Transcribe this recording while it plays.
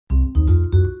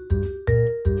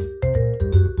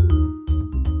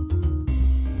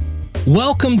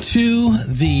Welcome to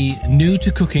the New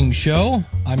to Cooking Show.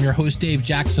 I'm your host, Dave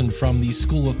Jackson from the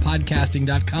School of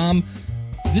Podcasting.com.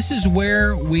 This is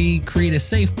where we create a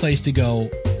safe place to go.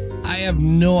 I have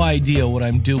no idea what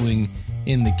I'm doing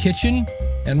in the kitchen,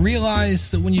 and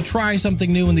realize that when you try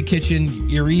something new in the kitchen,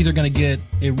 you're either going to get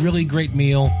a really great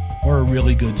meal or a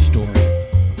really good story.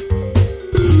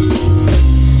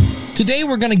 Today,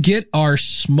 we're going to get our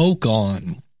smoke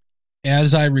on.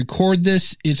 As I record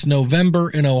this, it's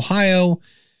November in Ohio.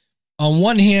 On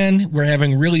one hand, we're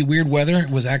having really weird weather.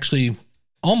 It was actually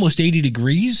almost 80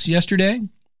 degrees yesterday.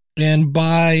 And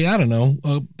by,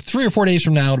 3 or 4 days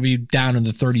from now, it'll be down in the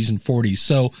 30s and 40s.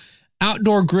 So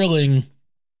outdoor grilling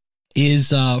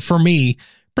is, for me,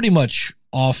 pretty much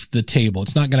off the table.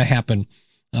 It's not going to happen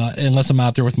unless I'm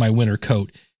out there with my winter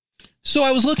coat. So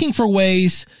I was looking for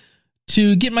ways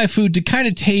to get my food to kind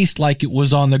of taste like it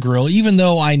was on the grill, even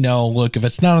though I know, look, if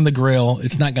it's not on the grill,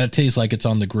 it's not going to taste like it's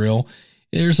on the grill.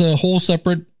 There's a whole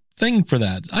separate thing for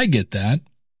that. I get that.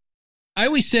 I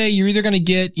always say you're either going to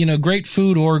get, great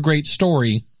food or a great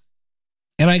story.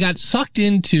 And I got sucked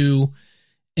into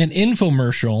an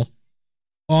infomercial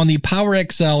on the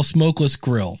PowerXL smokeless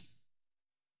grill,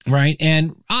 right?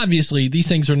 And obviously these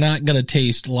things are not going to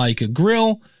taste like a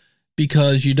grill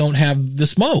because you don't have the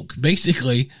smoke,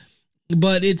 basically.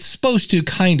 But it's supposed to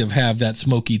kind of have that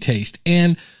smoky taste.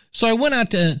 And so I went out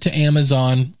to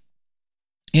Amazon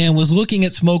and was looking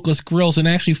at smokeless grills and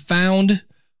actually found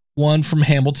one from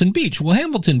Hamilton Beach. Well,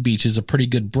 Hamilton Beach is a pretty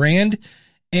good brand,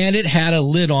 and it had a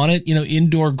lid on it,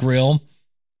 indoor grill.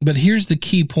 But here's the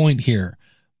key point here.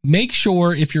 Make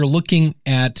sure if you're looking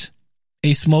at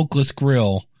a smokeless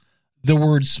grill, the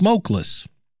word smokeless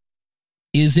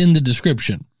is in the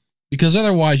description, because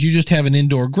otherwise you just have an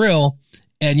indoor grill.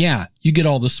 And yeah, you get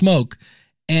all the smoke.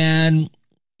 And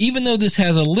even though this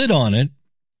has a lid on it,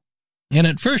 and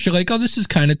at first you're like, oh, this is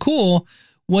kind of cool.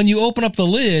 When you open up the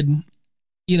lid, and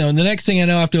the next thing I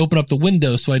know, I have to open up the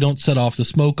window so I don't set off the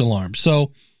smoke alarm.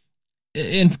 So,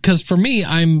 and because for me,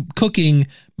 I'm cooking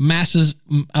massive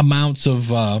amounts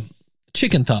of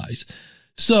chicken thighs.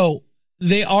 So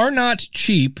they are not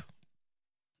cheap.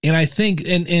 And I think,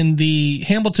 and the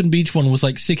Hamilton Beach one was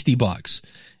like $60.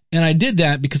 And I did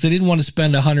that because I didn't want to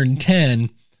spend $110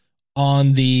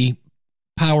 on the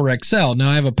PowerXL. Now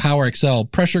I have a PowerXL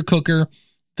pressure cooker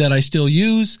that I still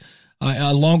use,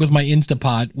 along with my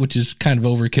Instapot, which is kind of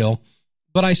overkill.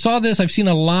 But I saw this. I've seen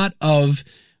a lot of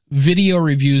video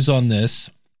reviews on this,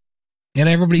 and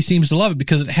everybody seems to love it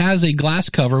because it has a glass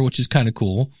cover, which is kind of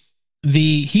cool.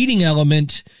 The heating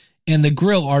element and the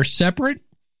grill are separate,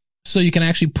 so you can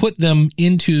actually put them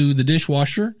into the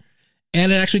dishwasher.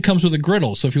 And it actually comes with a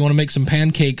griddle. So if you want to make some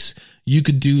pancakes, you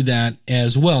could do that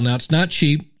as well. Now, it's not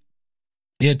cheap.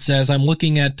 It's, as I'm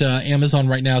looking at Amazon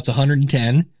right now, it's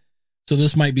 $110. So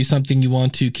this might be something you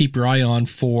want to keep your eye on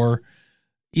for,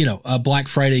 a Black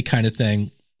Friday kind of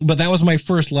thing. But that was my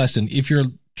first lesson. If you're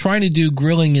trying to do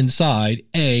grilling inside,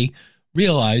 A,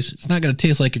 realize it's not going to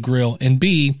taste like a grill. And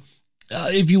B,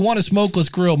 if you want a smokeless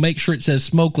grill, make sure it says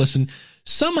smokeless. And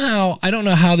somehow, I don't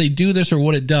know how they do this or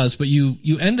what it does, but you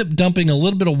end up dumping a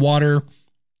little bit of water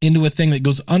into a thing that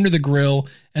goes under the grill,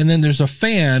 and then there's a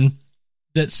fan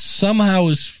that somehow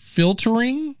is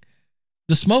filtering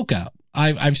the smoke out.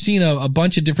 I've seen a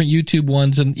bunch of different YouTube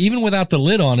ones, and even without the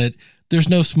lid on it, there's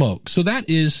no smoke. So that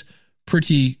is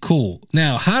pretty cool.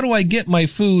 Now, how do I get my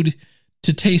food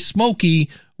to taste smoky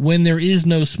when there is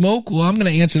no smoke? Well, I'm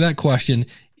going to answer that question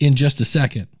in just a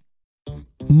second.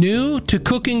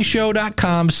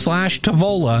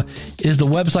 NewToCookingShow.com/Tavola is the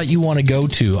website you want to go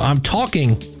to. I'm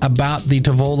talking about the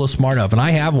Tavola Smart Oven.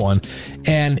 I have one,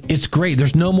 and it's great.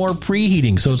 There's no more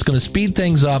preheating, so it's going to speed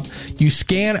things up. You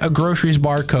scan a groceries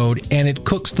barcode, and it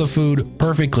cooks the food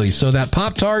perfectly. So that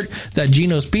Pop-Tart, that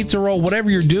Gino's Pizza Roll, whatever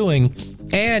you're doing,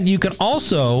 and you can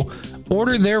also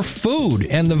order their food,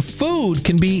 and the food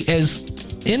can be as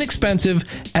inexpensive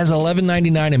as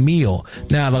 $11.99 a meal.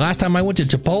 Now, the last time I went to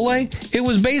Chipotle, it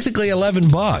was basically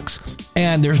 $11.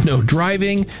 And there's no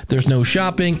driving, there's no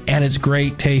shopping, and it's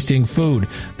great tasting food.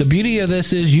 The beauty of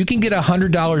this is you can get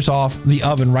 $100 off the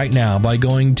oven right now by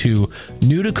going to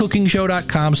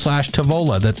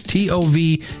newtocookingshow.com/Tavola. That's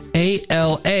TOVALA,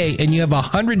 and you have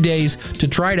 100 days to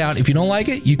try it out. If you don't like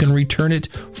it, you can return it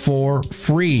for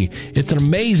free. It's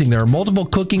amazing. There are multiple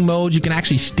cooking modes. You can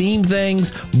actually steam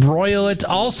things, broil it,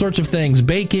 all sorts of things,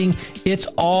 baking. It's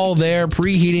all there,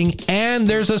 preheating, and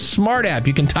there's a smart app.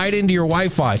 You can tie it into your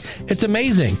Wi-Fi. It's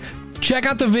amazing. Check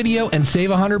out the video and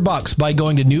save $100 by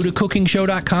going to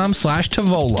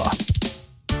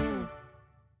newtocookingshow.com/Tavola.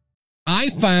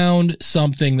 I found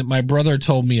something that my brother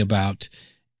told me about,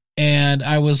 And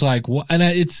I was like, what? And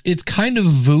it's kind of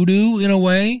voodoo in a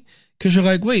way, because you're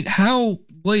like, wait,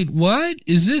 what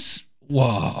is this? Whoa,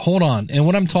 hold on. And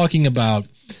what I'm talking about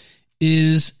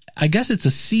is, I guess it's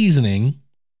a seasoning,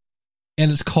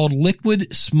 and it's called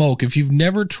Liquid Smoke. If you've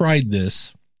never tried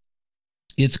this,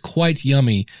 it's quite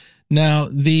yummy. Now,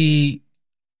 the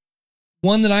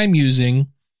one that I'm using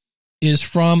is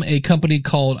from a company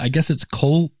called, I guess it's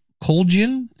Colgin,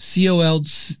 Colgin.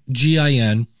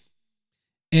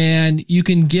 And you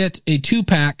can get a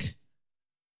 2-pack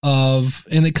of,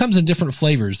 and it comes in different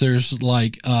flavors. There's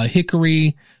like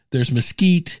hickory, there's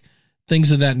mesquite,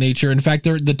 things of that nature. In fact,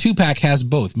 the 2-pack has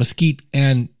both mesquite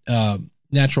and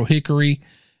natural hickory.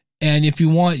 And if you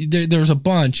want, there's a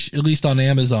bunch, at least on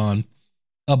Amazon,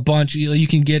 a bunch. You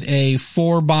can get a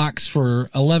 4-box for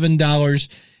 $11.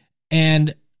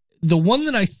 And the one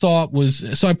that I thought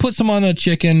was, so I put some on a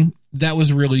chicken. That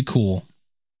was really cool.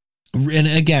 And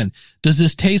again, does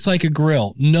this taste like a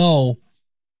grill? No,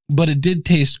 but it did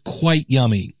taste quite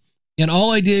yummy. And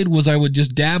all I did was I would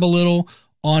just dab a little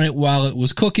on it while it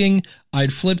was cooking.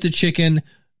 I'd flip the chicken,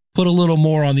 put a little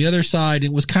more on the other side.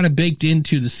 It was kind of baked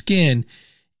into the skin,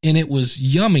 and it was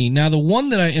yummy. Now, the one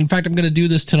that in fact, I'm going to do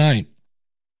this tonight,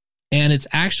 and it's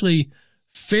actually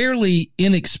fairly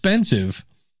inexpensive,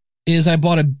 is I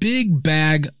bought a big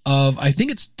bag of, I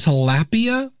think it's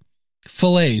tilapia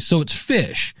fillet. So it's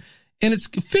fish. And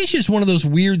fish is one of those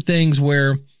weird things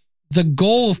where the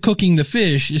goal of cooking the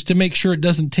fish is to make sure it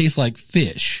doesn't taste like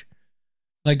fish.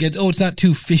 Like, it's not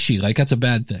too fishy. Like, that's a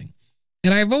bad thing.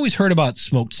 And I've always heard about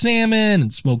smoked salmon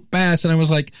and smoked bass. And I was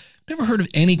like, never heard of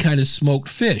any kind of smoked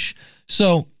fish.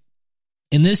 So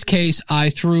in this case,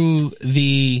 I threw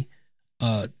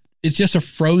it's just a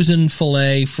frozen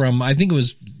fillet from, I think it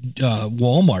was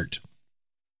Walmart.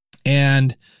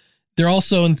 And they're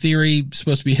also, in theory,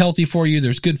 supposed to be healthy for you.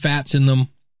 There's good fats in them.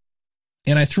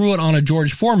 And I threw it on a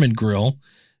George Foreman grill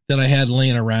that I had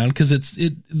laying around, because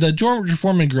the George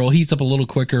Foreman grill heats up a little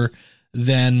quicker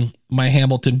than my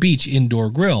Hamilton Beach indoor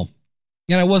grill.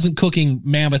 And I wasn't cooking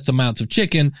mammoth amounts of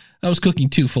chicken. I was cooking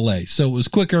 2 fillets. So it was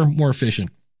quicker, more efficient.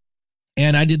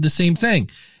 And I did the same thing.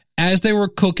 As they were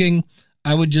cooking,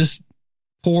 I would just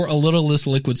pour a little of this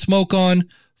liquid smoke on,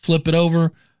 flip it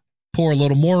over, pour a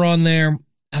little more on there.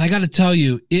 And I got to tell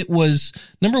you, it was,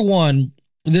 number one,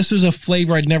 this was a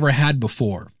flavor I'd never had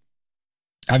before.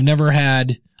 I've never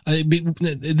had,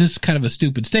 this is kind of a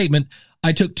stupid statement.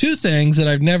 I took 2 things that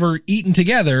I've never eaten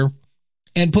together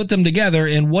and put them together.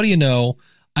 And what do you know?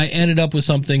 I ended up with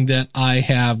something that I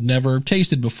have never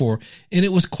tasted before. And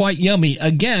it was quite yummy.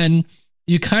 Again,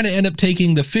 you kind of end up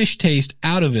taking the fish taste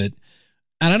out of it.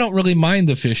 And I don't really mind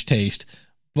the fish taste.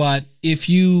 But if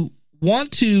you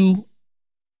want to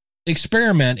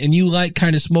experiment and you like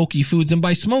kind of smoky foods, and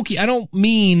by smoky, I don't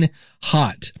mean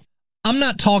hot. I'm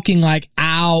not talking like,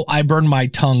 ow, I burned my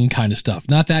tongue kind of stuff.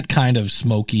 Not that kind of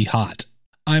smoky hot.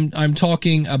 I'm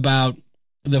talking about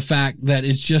the fact that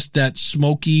it's just that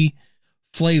smoky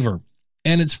flavor.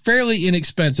 And it's fairly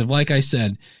inexpensive. Like I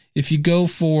said, if you go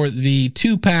for the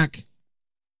 2-pack,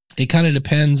 it kind of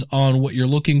depends on what you're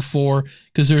looking for,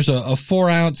 because there's a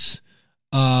 4-ounce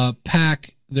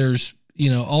pack. There's,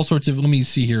 all sorts of, let me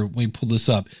see here. Let me pull this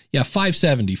up. Yeah,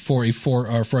 $5.70 for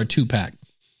a 2-pack.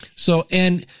 So,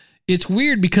 and it's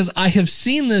weird because I have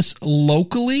seen this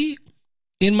locally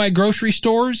in my grocery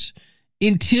stores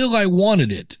until I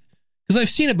wanted it. Because I've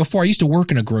seen it before. I used to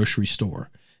work in a grocery store.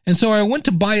 And so I went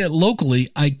to buy it locally.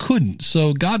 I couldn't.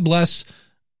 So God bless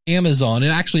Amazon. It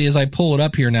actually, as I pull it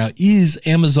up here now, is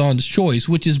Amazon's choice,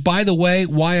 which is, by the way,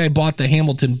 why I bought the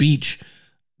Hamilton Beach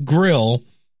grill.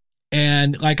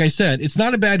 And like I said, it's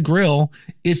not a bad grill.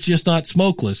 It's just not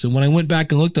smokeless. And when I went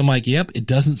back and looked, I'm like, yep, it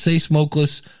doesn't say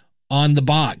smokeless on the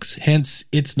box. Hence,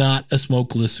 it's not a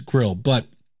smokeless grill. But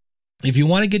if you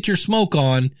want to get your smoke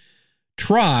on,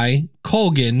 try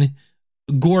Colgin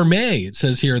Gourmet. It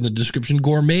says here in the description,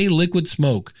 Gourmet Liquid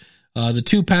Smoke. The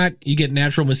 2-pack, you get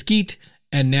natural mesquite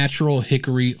and natural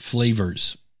hickory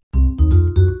flavors.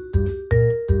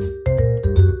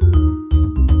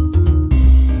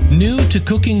 New to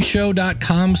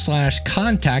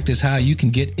cookingshow.com/contact is how you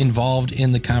can get involved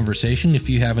in the conversation if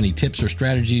you have any tips or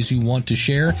strategies you want to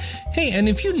share. Hey, and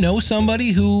if you know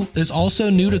somebody who is also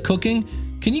new to cooking,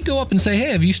 can you go up and say,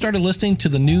 hey, have you started listening to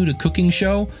the New to Cooking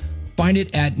Show? Find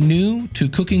it at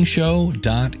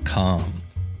newtocookingshow.com.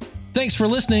 Thanks for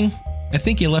listening. I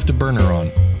think you left a burner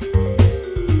on.